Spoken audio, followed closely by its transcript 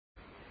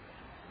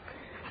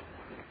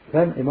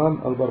Then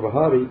Imam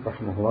al-Barbahari,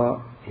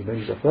 rahimahullah, he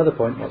brings a further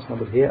point, what's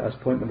numbered here as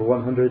point number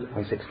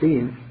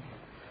 116,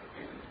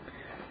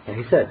 and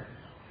he said,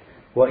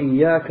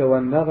 وَإِيَّاكَ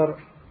وَالنَّظَرَ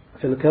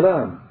فِي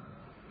الْكَلَامِ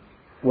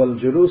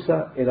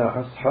وَالْجُلُوسَ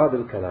إِلَى أَصْحَابِ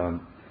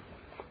الْكَلَامِ.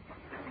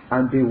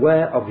 And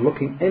beware of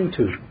looking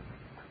into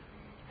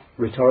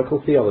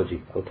rhetorical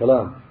theology,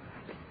 al-kalam,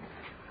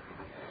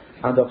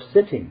 and of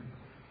sitting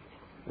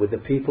with the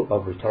people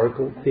of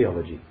rhetorical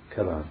theology,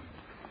 kalam.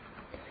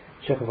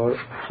 Shaykh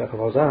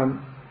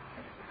al-Fawzan,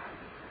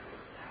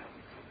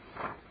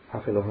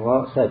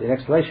 hafidhahullah, said in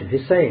explanation,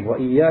 he's saying,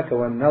 وَإِيَّاكَ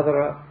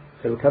وَالنَّظَرَ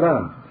فِي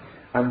الْكَلَامِ,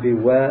 and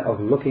beware of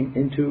looking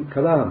into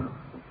kalam,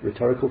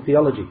 rhetorical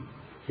theology.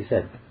 He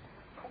said,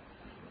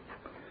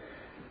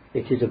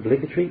 it is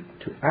obligatory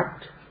to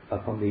act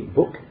upon the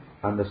book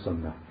and the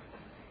Sunnah,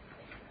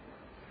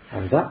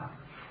 and that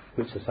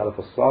which the Salaf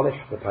al-Salih,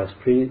 the pious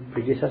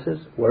predecessors,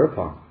 were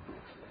upon,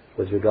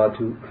 with regard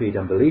to creed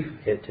and belief,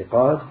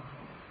 i'tiqad,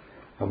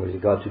 and with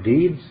regard to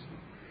deeds,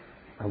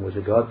 and with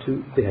regard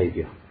to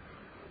behaviour.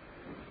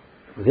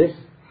 This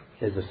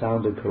is the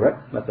sound and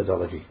correct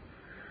methodology.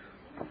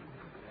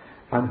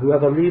 And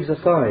whoever leaves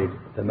aside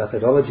the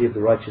methodology of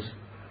the righteous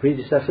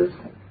predecessors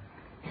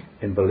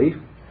in belief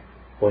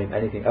or in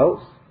anything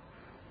else,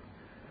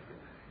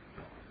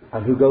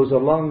 and who goes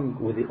along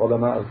with the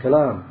ulama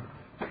al-kalam,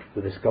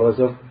 with the scholars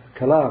of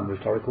kalam,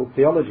 rhetorical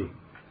theology,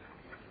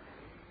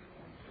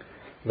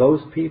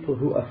 those people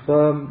who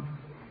affirm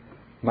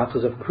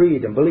matters of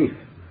creed and belief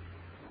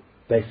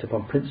based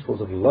upon principles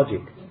of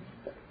logic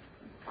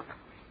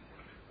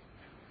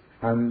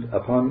and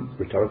upon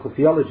rhetorical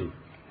theology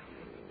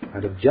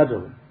and of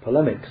jadal,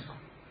 polemics,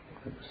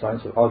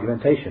 science of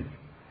argumentation,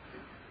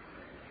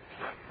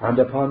 and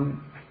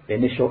upon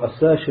initial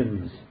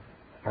assertions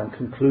and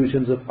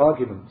conclusions of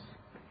arguments,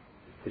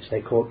 which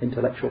they call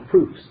intellectual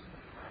proofs.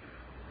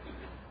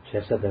 She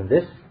has said then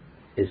this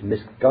is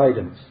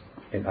misguidance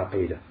in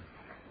aqidah.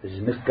 This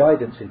is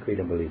misguidance in creed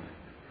and belief,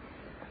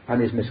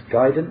 and is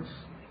misguidance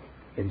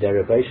in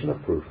derivation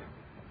of proof.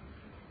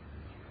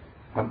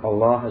 And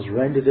Allah has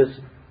rendered us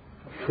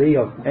free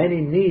of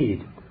any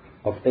need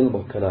of ilm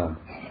al-kalam,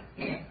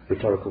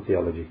 rhetorical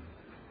theology,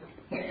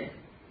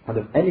 and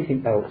of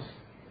anything else.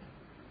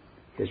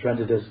 He has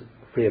rendered us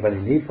free of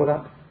any need for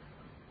that,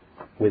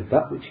 with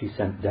that which He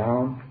sent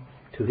down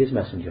to His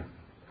messenger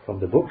from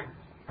the book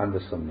and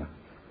the Sunnah.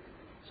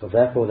 So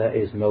therefore there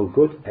is no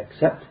good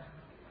except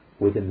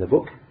within the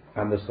book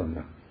and the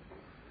Sunnah,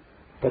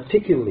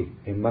 particularly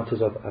in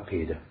matters of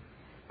aqidah,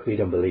 creed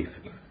and belief,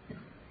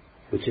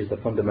 which is the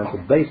fundamental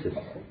basis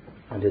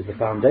and is the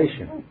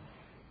foundation.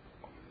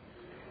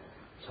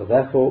 So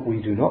therefore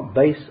we do not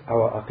base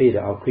our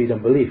aqidah, our creed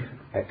and belief,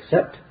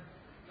 except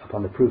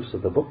upon the proofs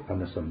of the book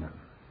and the Sunnah.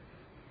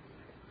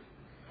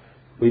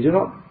 We do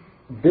not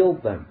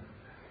build them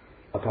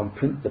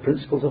upon the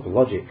principles of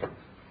logic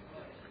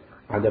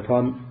and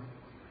upon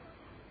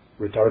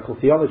rhetorical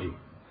theology.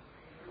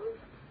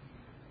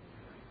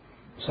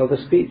 So the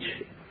speech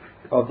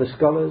of the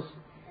scholars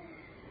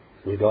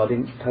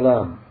regarding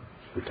kalam,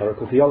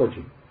 rhetorical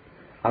theology,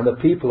 and the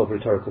people of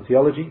rhetorical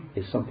theology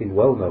is something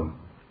well known.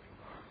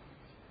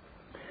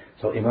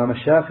 So Imam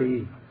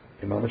al-Shafi'i,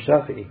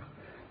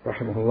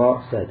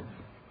 rahimahullah, said,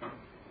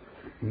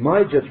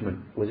 my judgment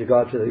with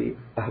regard to the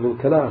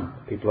Ahlul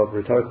Kalam, people of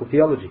rhetorical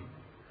theology,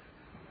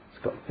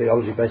 it's got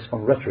theology based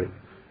on rhetoric.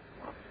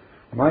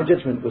 My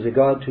judgment with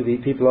regard to the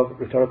people of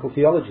rhetorical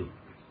theology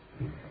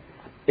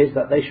is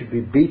that they should be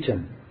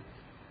beaten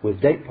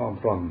with date palm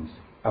fronds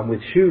and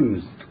with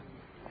shoes,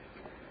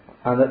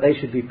 and that they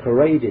should be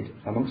paraded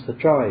amongst the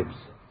tribes,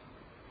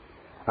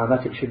 and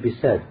that it should be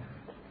said,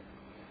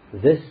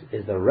 this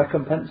is the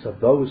recompense of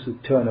those who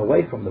turn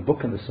away from the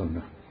book and the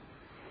Sunnah,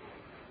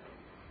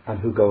 and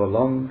who go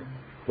along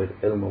with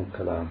ilm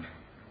al-kalam,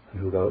 and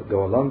who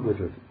go along with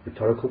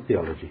rhetorical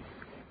theology.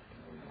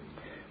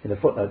 In the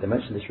footnote they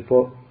mention this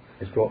report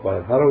is brought by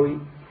al-Harawi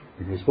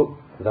in his book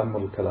Dhamm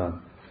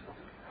al-Kalam.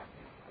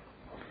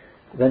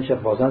 Then Shaykh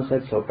Fawzan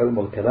said, so ilm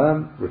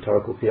al-kalam,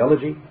 rhetorical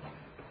theology,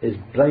 is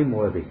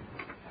blameworthy,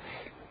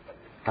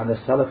 and the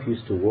Salaf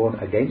used to warn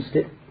against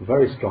it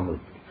very strongly,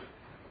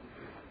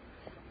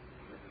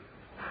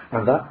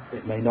 and that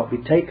it may not be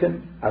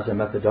taken as a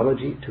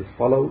methodology to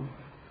follow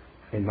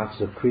in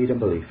matters of creed and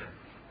belief,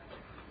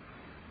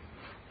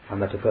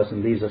 and that a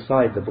person leaves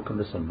aside the book and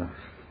the Sunnah,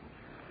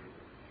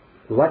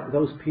 like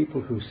those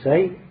people who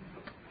say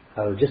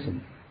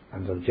al-jism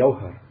and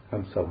al-jawhar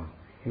and so on.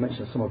 He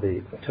mentions some of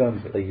the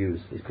terms that they use,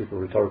 these people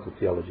of rhetorical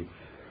theology,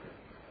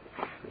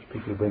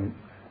 people who bring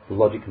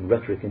logic and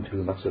rhetoric into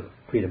matters of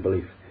creed and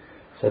belief.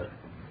 He said,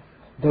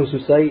 those who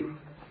say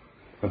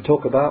and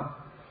talk about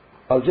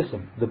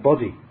al-jism, the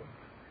body,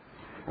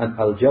 and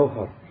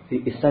al-jawhar, the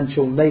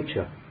essential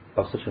nature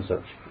of such and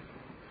such,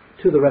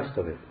 to the rest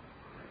of it.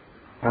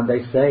 And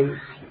they say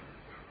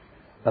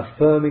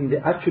affirming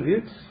the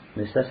attributes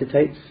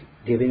necessitates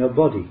giving a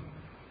body,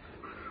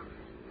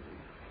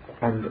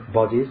 and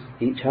bodies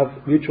each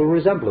have mutual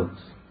resemblance,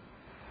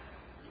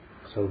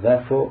 so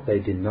therefore they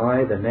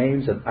deny the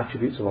names and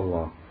attributes of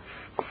Allah.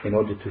 in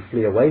order to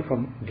flee away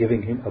from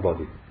giving him a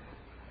body.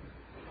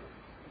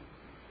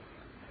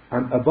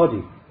 And a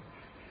body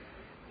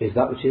is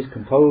that which is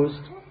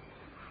composed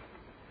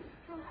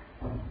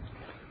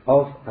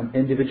of an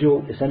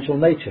individual essential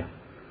nature.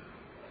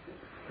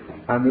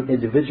 And the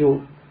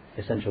individual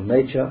essential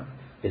nature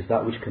is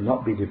that which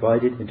cannot be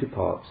divided into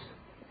parts.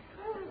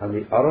 And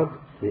the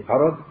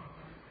arad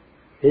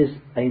is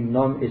a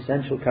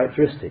non-essential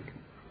characteristic,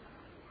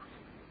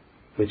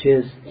 which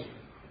is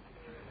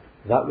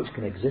that which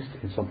can exist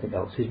in something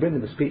else. He's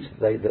bringing the speech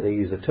that they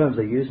use, the terms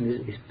they use,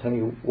 and he's telling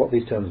you what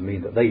these terms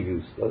mean that they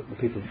use. The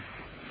people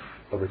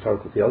of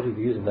rhetorical theology,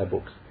 they use in their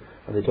books.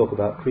 And they talk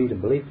about creed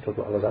and belief, talk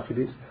about Allah's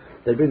attributes.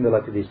 They bring the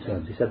like of these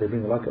terms. He said they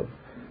bring the like of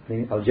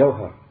meaning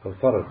al-jawhar,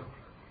 al-farad.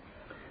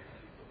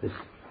 This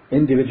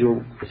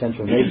individual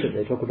essential nature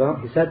they talk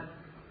about, he said,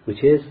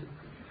 which is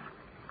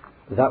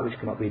that which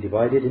cannot be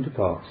divided into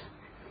parts.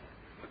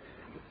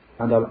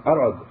 And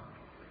al-arad,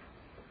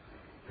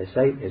 they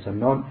say, is a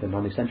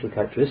non-essential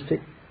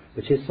characteristic,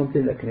 which is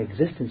something that can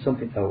exist in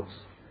something else.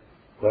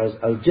 Whereas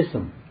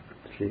al-jism,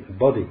 the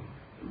body,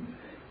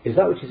 is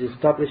that which is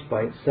established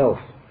by itself.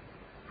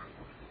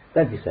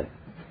 Then he said,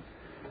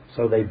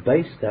 so they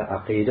base their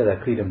aqidah, their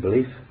creed and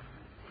belief,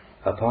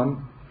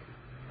 upon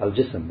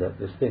al-jism,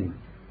 this thing,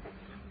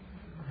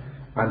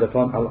 and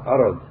upon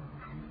al-arad,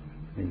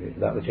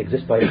 that which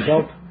exists by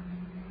itself,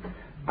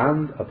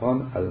 and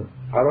upon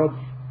al-arad,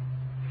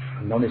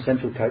 a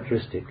non-essential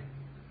characteristic.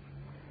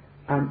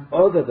 And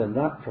other than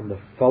that, from the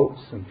false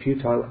and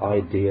futile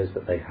ideas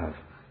that they have.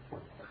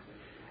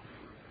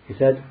 He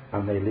said,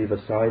 and they leave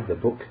aside the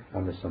book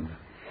and the Sunnah.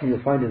 And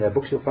you'll find in their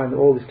books, you'll find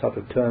all this type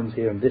of terms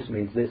here, and this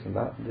means this and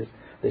that, and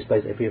this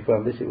place, if you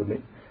affirm this, it would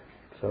mean.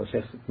 So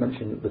Shaykh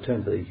mentioned the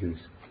terms that he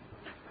used.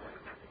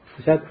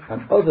 He said,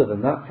 and other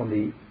than that, from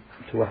the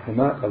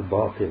tuwahumat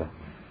al-batila,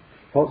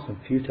 false and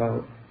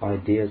futile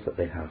ideas that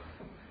they have.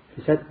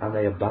 He said, and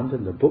they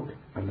abandon the book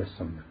and the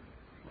Sunnah.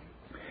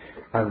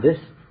 And this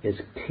is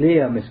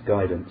clear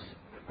misguidance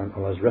and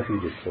Allah's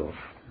refuge is sought.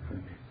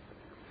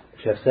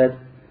 Shaykh said,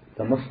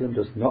 the Muslim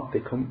does not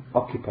become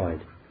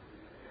occupied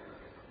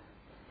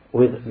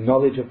with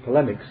knowledge of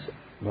polemics,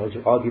 knowledge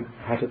of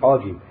how to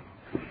argue,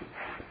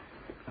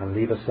 and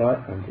leave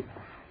aside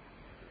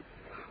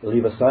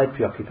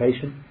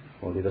preoccupation,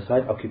 or leave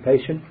aside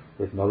occupation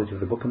with knowledge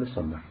of the book and the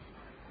Sunnah.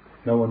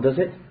 No one does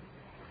it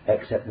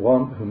except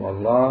one whom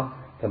Allah,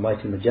 the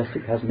Mighty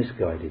Majestic, has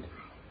misguided.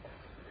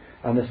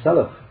 And the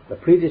Salaf, the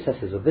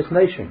predecessors of this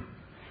nation,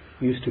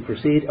 used to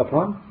proceed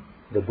upon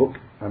the book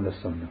and the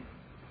Sunnah.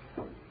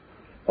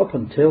 Up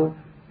until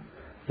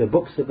the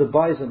books of the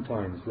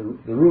Byzantines,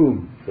 the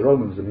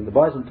Romans, the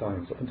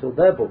Byzantines, up until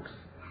their books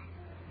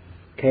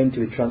came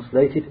to be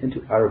translated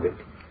into Arabic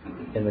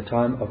in the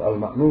time of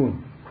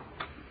Al-Ma'mun.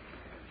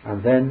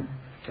 And then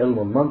Ilm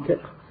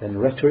al-Mantiq, then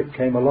rhetoric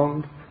came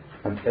along,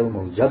 and Ilm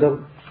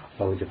al-Jadal,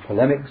 knowledge of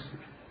polemics,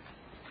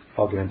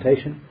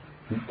 argumentation,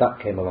 that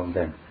came along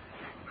then.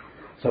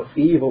 So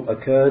evil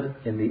occurred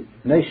in the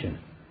nation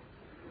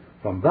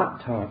from that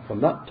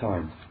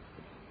time,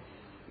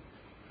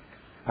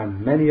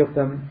 and many of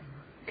them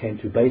came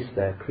to base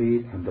their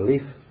creed and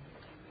belief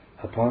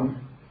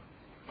upon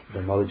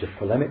the knowledge of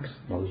polemics,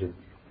 knowledge of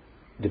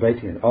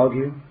debating and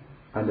arguing,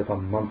 and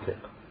upon mantiq,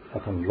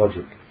 upon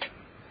logic.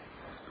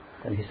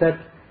 And he said,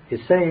 he's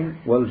saying,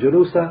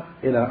 وَالْجُلُوسَ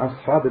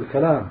إِلَىٰ أَصْحَابِ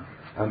الْكَلَامِ,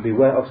 and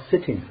beware of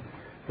sitting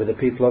with the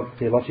people of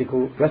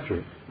theological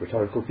rhetoric,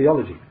 rhetorical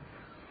theology.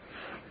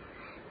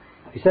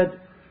 He said,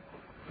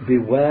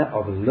 beware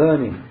of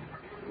learning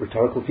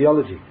rhetorical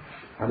theology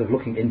and of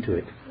looking into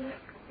it,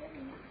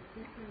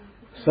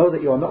 so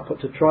that you are not put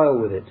to trial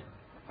with it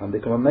and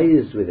become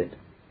amazed with it.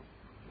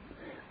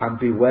 And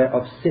beware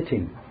of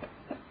sitting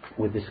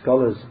with the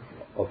scholars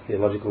of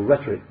theological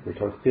rhetoric,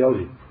 rhetorical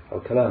theology,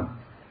 al-kalaam.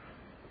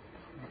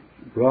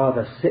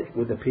 Rather sit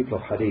with the people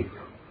of hadith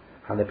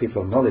and the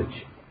people of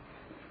knowledge,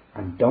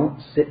 and don't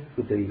sit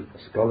with the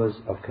scholars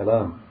of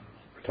kalaam,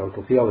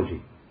 rhetorical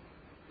theology,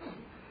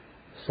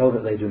 so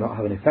that they do not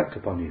have an effect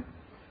upon you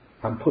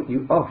and put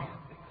you off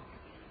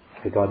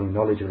regarding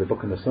knowledge of the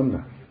book and the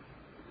Sunnah.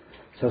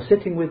 So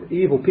sitting with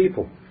evil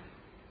people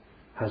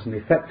has an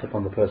effect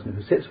upon the person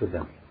who sits with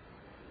them.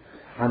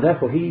 And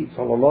therefore he,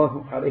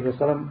 sallallahu alayhi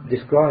wasallam,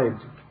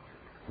 described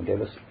and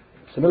gave us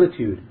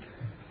similitude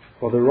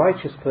for the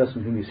righteous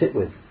person whom you sit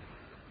with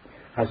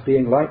as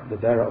being like the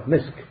bearer of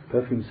misk,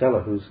 perfume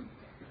seller who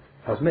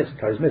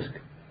carries misk.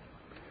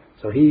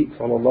 So he,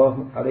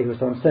 sallallahu alayhi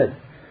wasallam, said,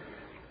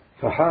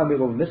 فَحَامِلُ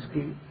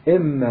الْمِسْكِ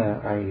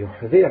إِمَّا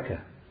أَن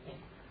يُحْذِيَكَ.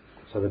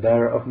 So the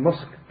bearer of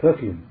musk,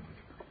 perfume,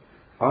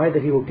 either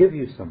he will give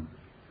you some,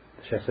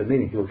 the Shaykh said,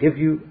 meaning he will give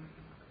you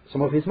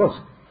some of his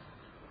musk,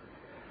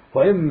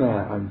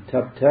 وَإِمَّا أَن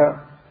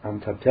تَبْتَاءَ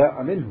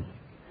مِنْهُ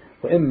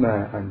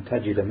وَإِمَّا أَن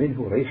تَجِدَ مِنْهُ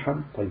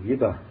رِيحًا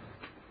طَيِّبًا.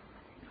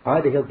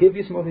 Either he'll give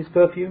you some of his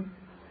perfume,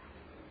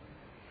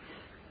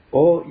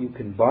 or you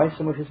can buy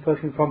some of his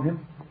perfume from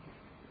him,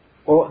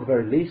 or at the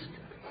very least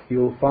you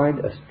will find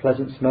a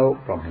pleasant smell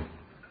from him.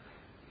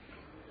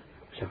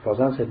 Shaykh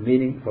Fawzan said,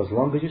 meaning for as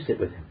long as you sit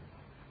with him.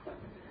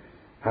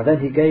 And then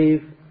he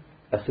gave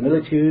a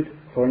similitude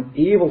for an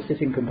evil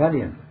sitting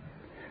companion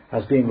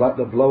as being like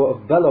the blower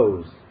of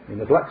bellows in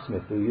the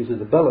blacksmith who uses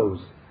the bellows.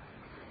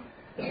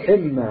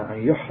 إما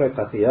أن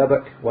يحرق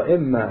ثيابك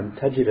وإما أن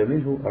تجد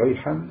منه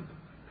ريحا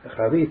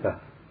خبيثة.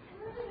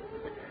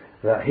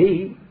 That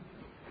he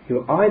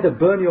will either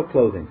burn your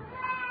clothing,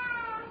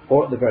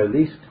 or at the very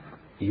least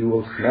you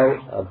will smell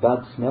a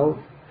bad smell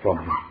from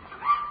him.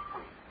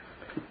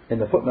 In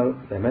the footnote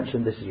they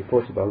mentioned this is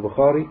reported by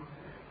Bukhari,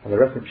 and the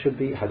reference should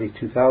be Hadith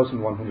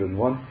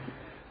 2101,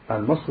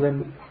 and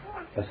Muslim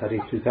as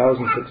Hadith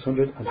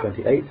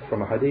 2628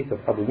 from a Hadith of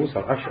Abu Musa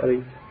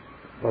al-Ash'ari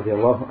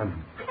radiallahu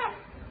anhu.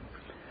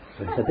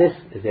 So he said this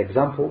is the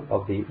example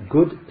of the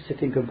good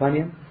sitting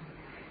companion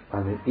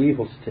and the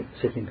evil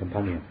sitting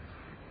companion.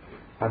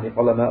 And the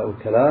ulama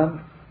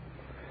al-kalaam,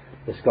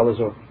 the scholars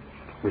of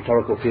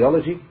rhetorical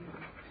theology,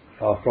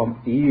 are from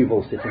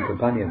evil sitting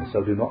companions,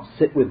 so do not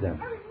sit with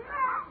them,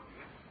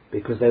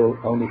 because they will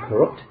only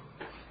corrupt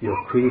your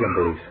creed and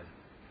belief,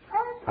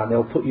 and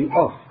they'll put you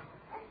off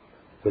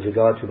with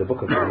regard to the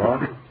book of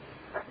Allah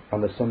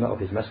and the Sunnah of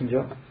His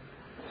Messenger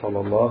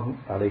sallallahu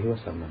alayhi wa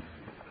sallam.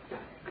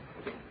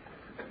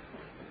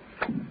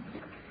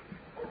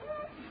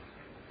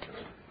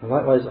 And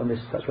likewise on this,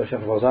 that's where Shaykh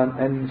Fawzan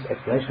ends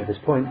explanation of this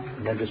point.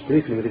 And then just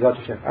briefly with regard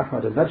to Shaykh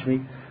Ahmad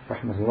al-Najmi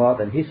rahimahullah,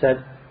 then he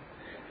said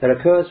there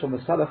occurs from the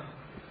Salaf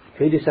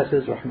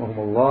predecessors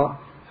rahimahumullah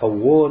a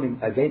warning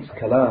against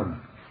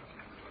kalaam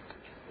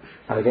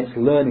and against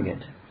learning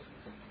it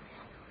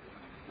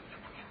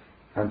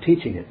and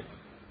teaching it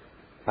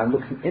and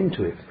looking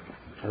into it.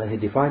 And then he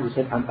defined, he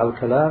said, and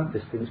al-kalaam,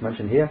 this thing is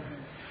mentioned here,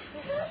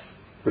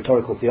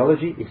 rhetorical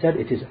theology, he said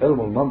it is ilm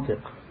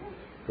al-mantiq,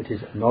 it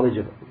is knowledge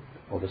of,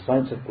 or the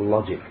science of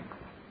logic,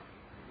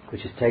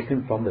 which is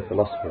taken from the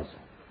philosophers.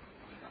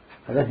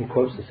 And then he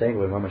quotes the saying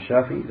of Imam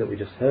Shafi'i that we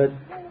just heard,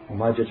 on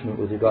my judgment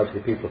with regard to the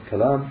people of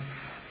kalaam,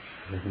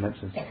 and then he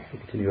mentions the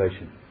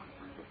continuation.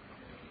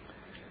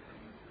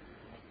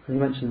 And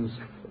he mentions,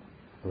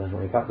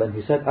 in fact then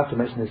he said, after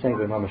mentioning the saying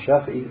of Imam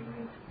Shafi'i,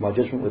 my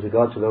judgment with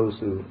regard to those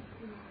who,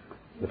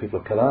 the people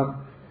of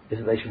kalaam, is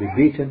that they should be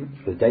beaten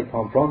with date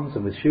palm fronds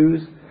and with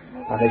shoes,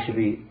 and they should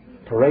be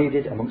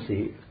paraded amongst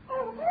the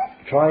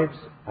tribes,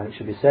 and it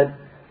should be said,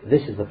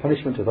 this is the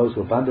punishment of those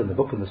who abandon the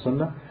book and the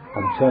Sunnah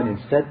and turn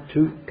instead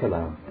to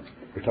kalaam,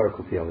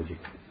 rhetorical theology.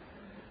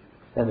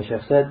 Then the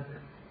Shaykh said,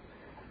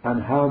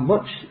 and how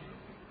much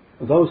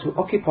those who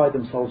occupied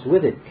themselves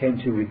with it came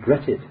to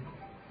regret it.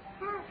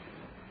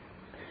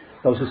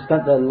 Those who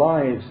spent their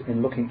lives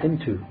in looking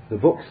into the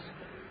books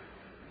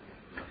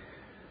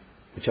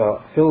which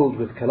are filled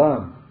with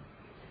kalaam,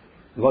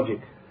 logic,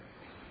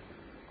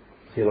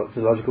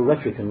 theological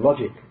rhetoric and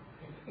logic,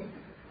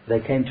 they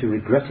came to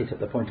regret it at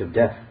the point of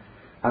death,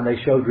 and they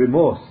showed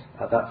remorse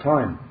at that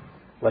time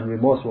when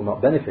remorse will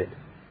not benefit.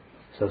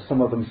 So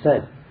some of them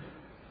said,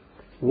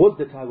 would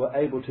that I were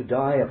able to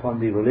die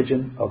upon the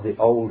religion of the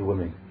old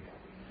women,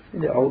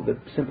 the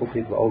simple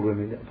people, old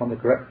women, upon the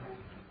correct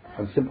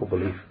and simple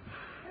belief.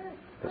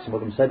 But some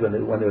of them said when they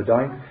were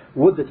dying,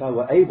 would that I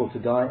were able to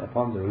die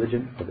upon the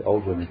religion of the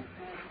old women.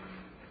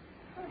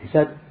 He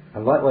said,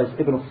 and likewise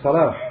Ibn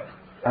Salah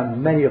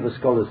and many of the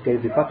scholars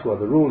gave the fatwa,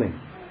 the ruling,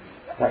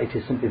 that it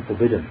is something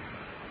forbidden,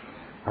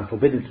 and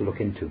forbidden to look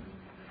into.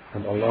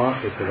 And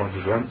Allah is the one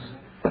who grants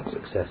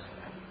success.